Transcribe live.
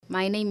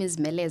My name is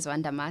Melez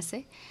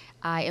Wandamase.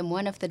 I am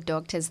one of the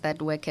doctors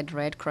that work at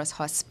Red Cross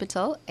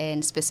Hospital,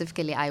 and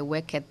specifically I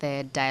work at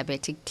the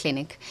diabetic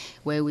clinic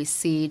where we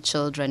see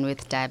children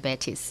with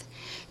diabetes.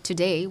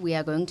 Today we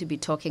are going to be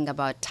talking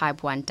about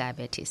type 1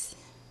 diabetes.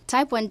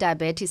 Type 1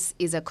 diabetes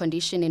is a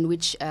condition in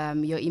which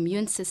your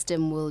immune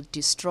system will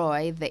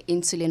destroy the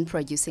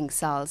insulin-producing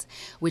cells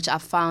which are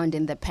found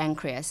in the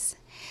pancreas.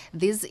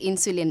 This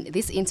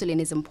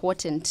insulin is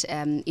important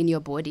in your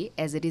body,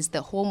 as it is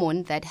the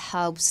hormone that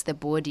helps the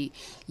body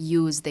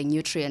use the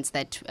nutrients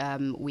that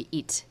we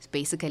eat,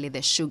 basically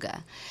the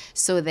sugar.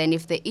 So then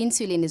if the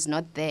insulin is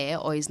not there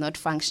or is not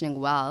functioning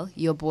well,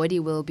 your body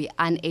will be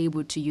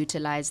unable to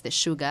utilize the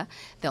sugar.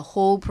 The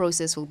whole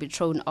process will be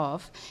thrown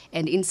off,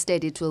 and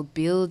instead it will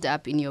build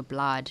up in your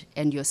blood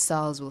and your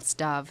cells will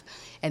starve,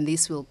 and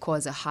this will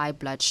cause a high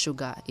blood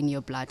sugar in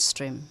your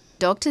bloodstream.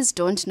 Doctors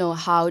don't know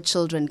how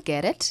children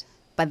get it,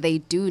 but they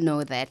do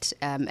know that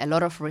a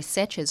lot of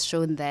research has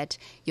shown that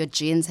your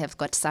genes have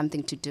got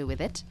something to do with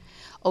it.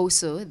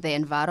 Also, the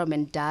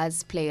environment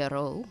does play a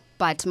role,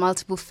 but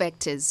multiple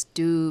factors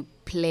do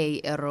play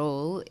a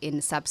role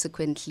in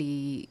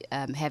subsequently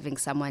having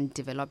someone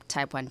develop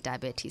type 1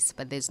 diabetes,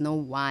 but there's no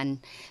one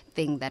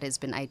thing that has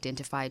been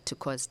identified to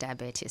cause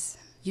diabetes.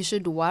 You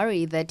should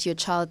worry that your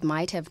child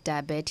might have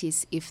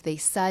diabetes if they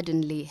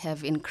suddenly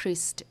have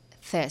increased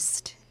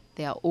thirst.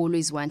 They are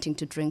always wanting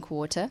to drink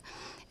water,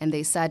 and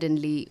they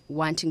suddenly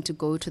wanting to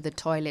go to the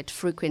toilet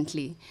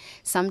frequently.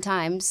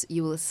 Sometimes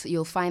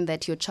you'll find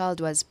that your child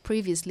was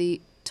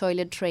previously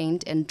toilet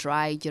trained and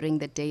dry during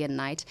the day and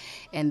night,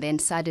 and then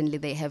suddenly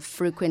they have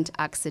frequent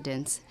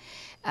accidents.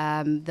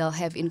 They'll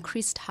have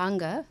increased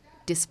hunger.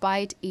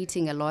 Despite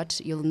eating a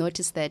lot, you'll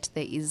notice that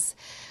there is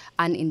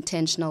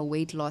unintentional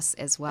weight loss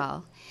as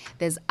well.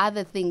 There's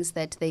other things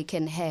that they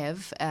can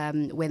have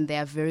when they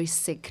are very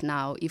sick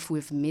now, if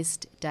we've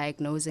missed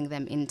diagnosing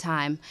them in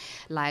time,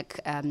 like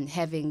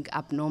having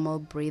abnormal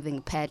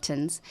breathing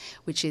patterns,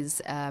 which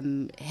is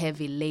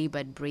heavy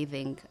labored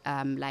breathing,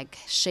 like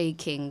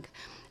shaking,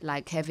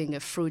 like having a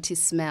fruity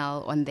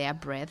smell on their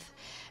breath,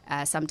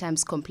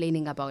 sometimes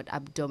complaining about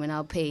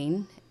abdominal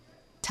pain,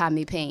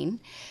 tummy pain,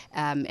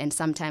 and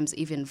sometimes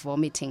even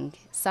vomiting.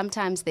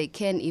 Sometimes they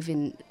can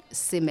even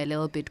seem a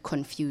little bit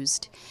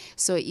confused.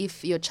 So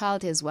if your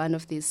child has one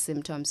of these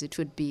symptoms, it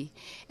would be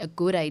a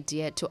good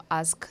idea to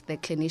ask the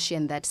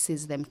clinician that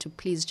sees them to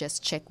please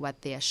just check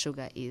what their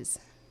sugar is.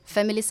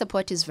 Family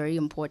support is very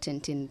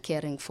important in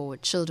caring for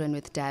children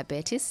with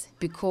diabetes,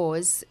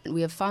 because we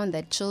have found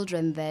that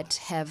children that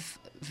have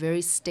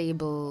very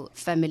stable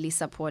family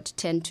support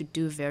tend to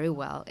do very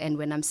well. And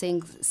when I'm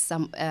saying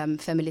some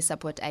family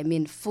support, I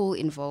mean full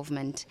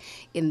involvement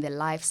in the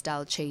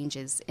lifestyle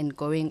changes and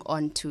going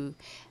on to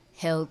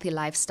healthy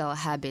lifestyle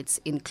habits,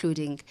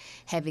 including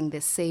having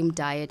the same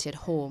diet at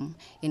home,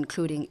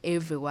 including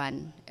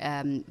everyone,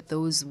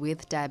 those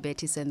with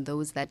diabetes and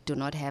those that do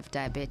not have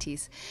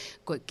diabetes,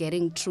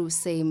 getting through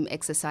same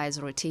exercise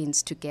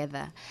routines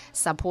together,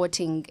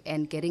 supporting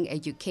and getting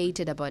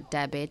educated about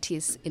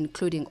diabetes,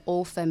 including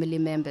all family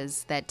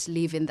members that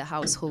live in the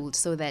household,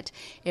 so that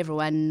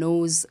everyone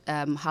knows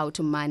how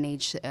to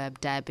manage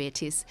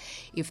diabetes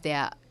if they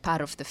are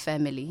part of the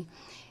family.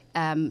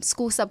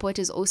 School support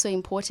is also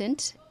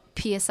important.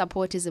 Peer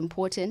support is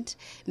important,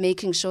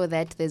 making sure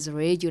that there's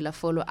regular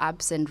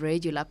follow-ups and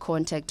regular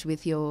contact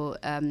with your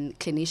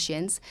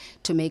clinicians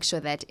to make sure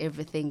that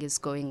everything is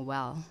going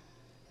well.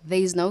 There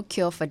is no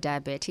cure for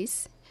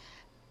diabetes.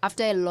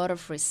 After a lot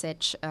of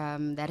research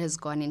that has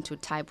gone into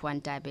type 1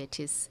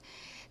 diabetes,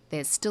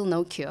 there's still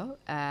no cure,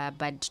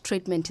 but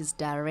treatment is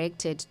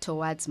directed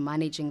towards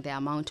managing the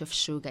amount of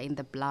sugar in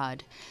the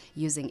blood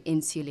using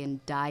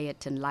insulin,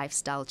 diet, and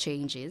lifestyle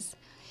changes.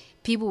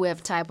 People who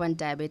have type 1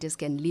 diabetes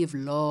can live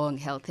long,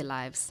 healthy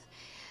lives.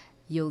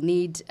 You'll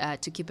need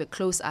to keep a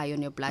close eye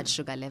on your blood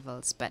sugar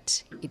levels,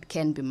 but it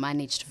can be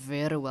managed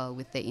very well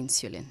with the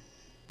insulin.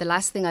 The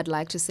last thing I'd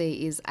like to say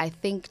is I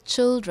think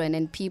children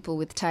and people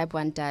with type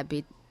 1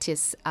 diabetes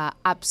are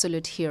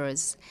absolute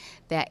heroes.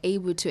 They're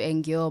able to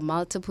endure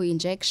multiple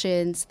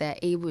injections, they're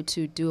able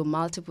to do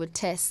multiple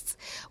tests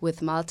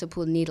with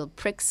multiple needle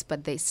pricks,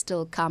 but they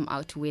still come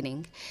out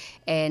winning.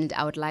 And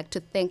I would like to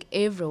thank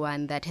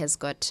everyone that has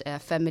got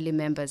family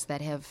members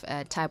that have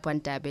type 1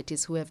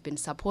 diabetes who have been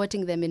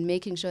supporting them in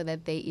making sure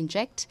that they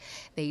inject,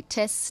 they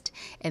test,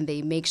 and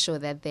they make sure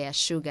that their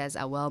sugars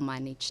are well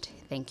managed.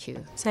 Thank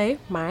you. So,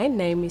 my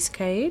name is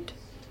Cade.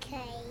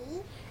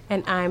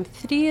 And I'm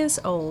 3 years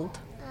old.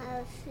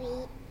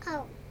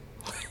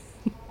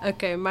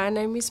 Okay, my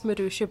name is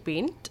Marusha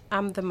Bent.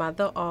 I'm the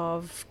mother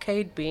of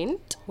Cade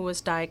Bent, who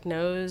was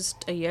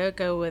diagnosed a year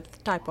ago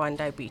with type 1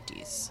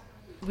 diabetes.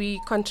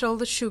 We control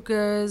the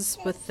sugars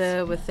with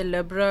the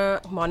Libre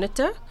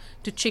monitor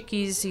to check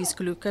his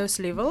glucose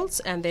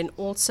levels, and then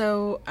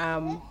also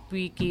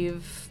we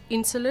give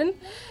insulin,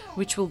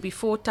 which will be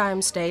 4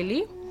 times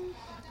daily.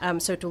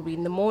 So it will be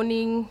in the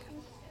morning,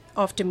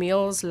 after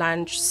meals,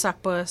 lunch,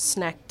 supper,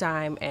 snack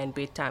time, and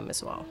bedtime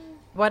as well.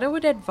 What I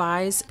would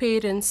advise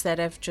parents that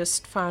have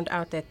just found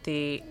out that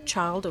their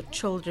child or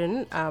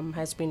children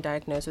has been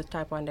diagnosed with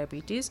type 1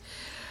 diabetes,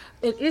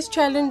 it is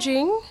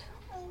challenging,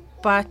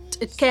 but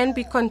it can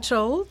be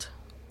controlled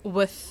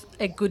with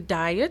a good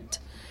diet,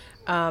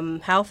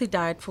 healthy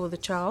diet for the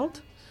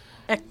child,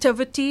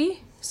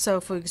 activity.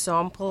 So, for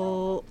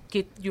example,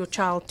 get your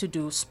child to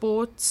do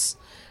sports,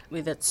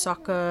 whether it's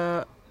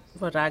soccer,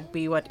 or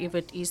rugby, whatever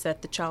it is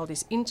that the child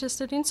is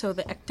interested in. So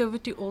the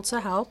activity also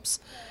helps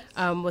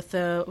with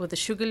the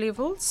sugar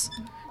levels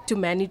to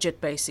manage it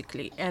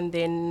basically. And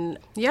then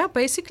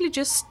basically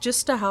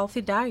just a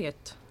healthy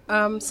diet.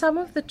 Some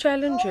of the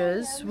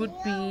challenges would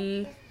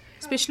be,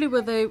 especially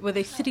with a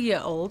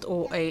 3-year-old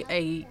or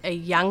a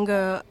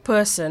younger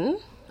person.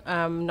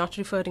 Not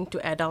referring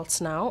to adults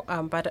now,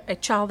 but a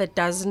child that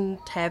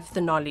doesn't have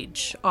the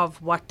knowledge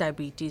of what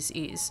diabetes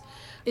is.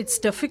 It's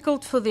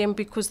difficult for them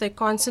because they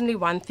constantly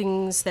want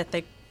things that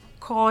they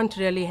can't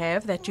really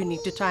have, that you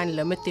need to try and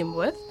limit them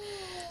with.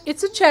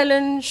 It's a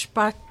challenge,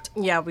 but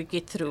we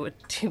get through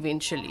it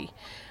eventually.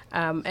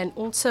 And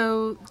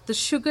also the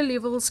sugar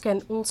levels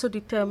can also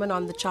determine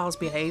on the child's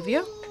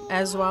behavior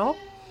as well.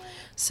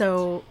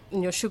 So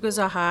when your sugars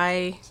are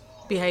high,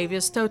 behavior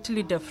is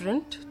totally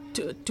different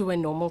to a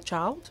normal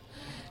child.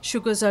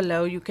 Sugars are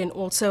low, you can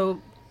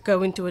also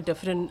go into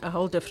a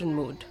whole different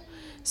mood.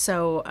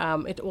 So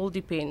it all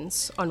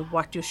depends on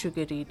what your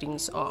sugar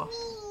readings are.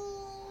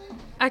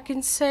 I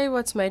can say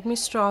what's made me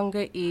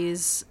stronger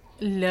is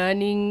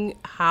learning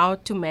how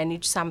to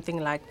manage something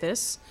like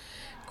this,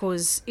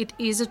 because it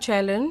is a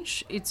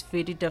challenge. It's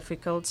very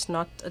difficult.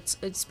 It's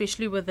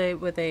especially with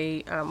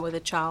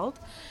a child.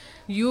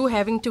 You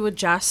having to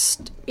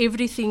adjust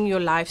everything, your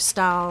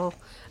lifestyle,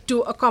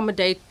 to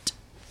accommodate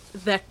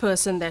that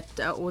person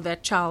or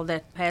that child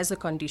that has a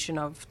condition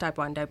of type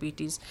 1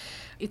 diabetes.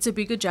 It's a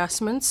big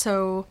adjustment.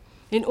 So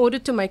in order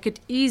to make it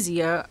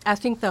easier, I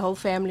think the whole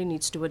family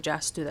needs to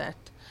adjust to that,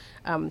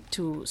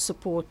 to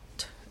support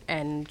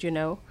and,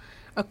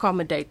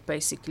 accommodate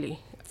basically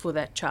for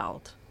that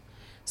child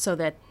so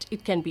that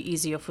it can be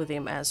easier for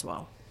them as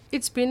well.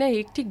 It's been a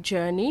hectic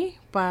journey,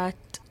 but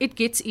it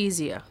gets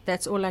easier.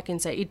 That's all I can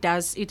say.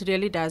 It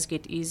really does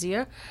get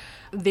easier.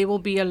 There will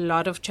be a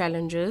lot of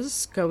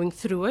challenges going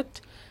through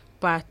it,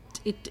 but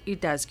it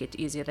does get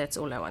easier. That's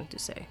all I want to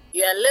say.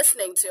 You are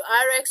listening to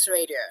RX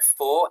Radio.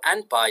 For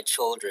and by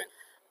children.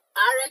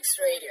 RX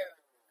Radio.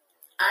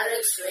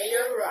 RX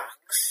Radio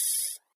rocks.